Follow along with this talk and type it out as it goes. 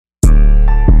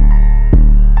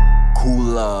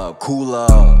up, cool up.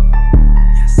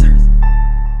 Yes, sir.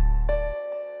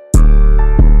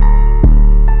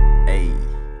 Ayy,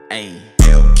 ayy.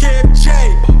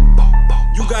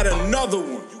 You got another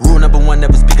one. Rule number one,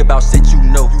 never speak about shit you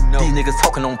know. These niggas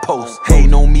talking on posts.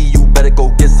 Hating on me, you better go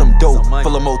get some dope.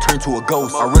 Full of mo, turn to a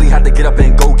ghost. I really had to get up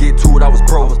and go get to it, I was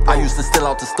broke. I used to steal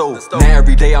out the stove. Now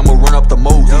every day I'ma run up the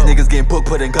most. These niggas getting booked,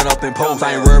 putting gun up in post.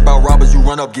 I ain't worried about robbers, you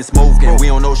run up, get smoked. And we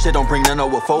don't know shit, don't bring none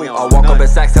over foes. I walk up at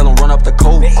Saks, tell them run up the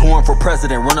code. Corn for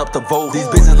president, run up the vote. These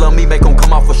bitches love me, make them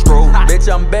come out for stroll. Bitch,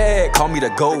 I'm bad, call me the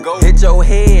GOAT. Hit your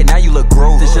head, now you look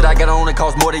gross. This shit I got on, it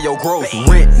cost more than your gross.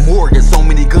 Rent, mortgage, so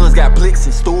many guns, got blicks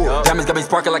in store. Diamonds got me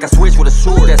sparking like a switch with a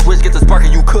sword. That switch gets the spark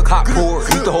and you cook hot pork.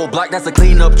 Beat the whole block, that's a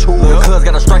clean up chore. Cuz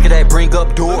got a striker that bring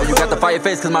up door. You got the fire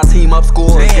face cause my team up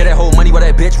scores. Get that whole money while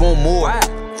that bitch want more.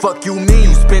 Fuck you mean,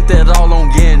 you spent that all on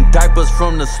getting diapers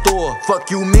from the store. Fuck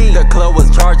you mean, the club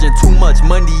was charging too much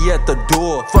money at the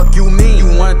door. Fuck you mean,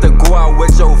 you wanted to go out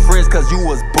with your friends cause you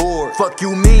was bored. Fuck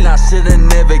you mean, I shoulda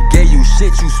never gave you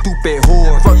shit, you stupid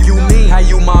whore. Fuck you mean, how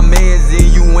you my mans and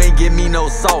you ain't give me no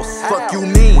sauce. Fuck you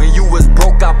mean, when you was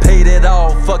broke I paid it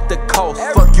all, fuck the cost.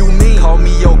 Fuck you mean, call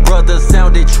me your brother,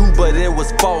 sounded true but it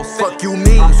was false. Fuck you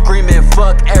mean, I'm screaming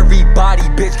fuck everybody,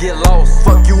 bitch get lost.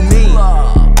 Fuck you mean,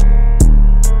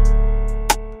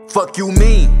 fuck you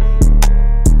mean,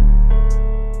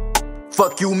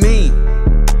 fuck you mean.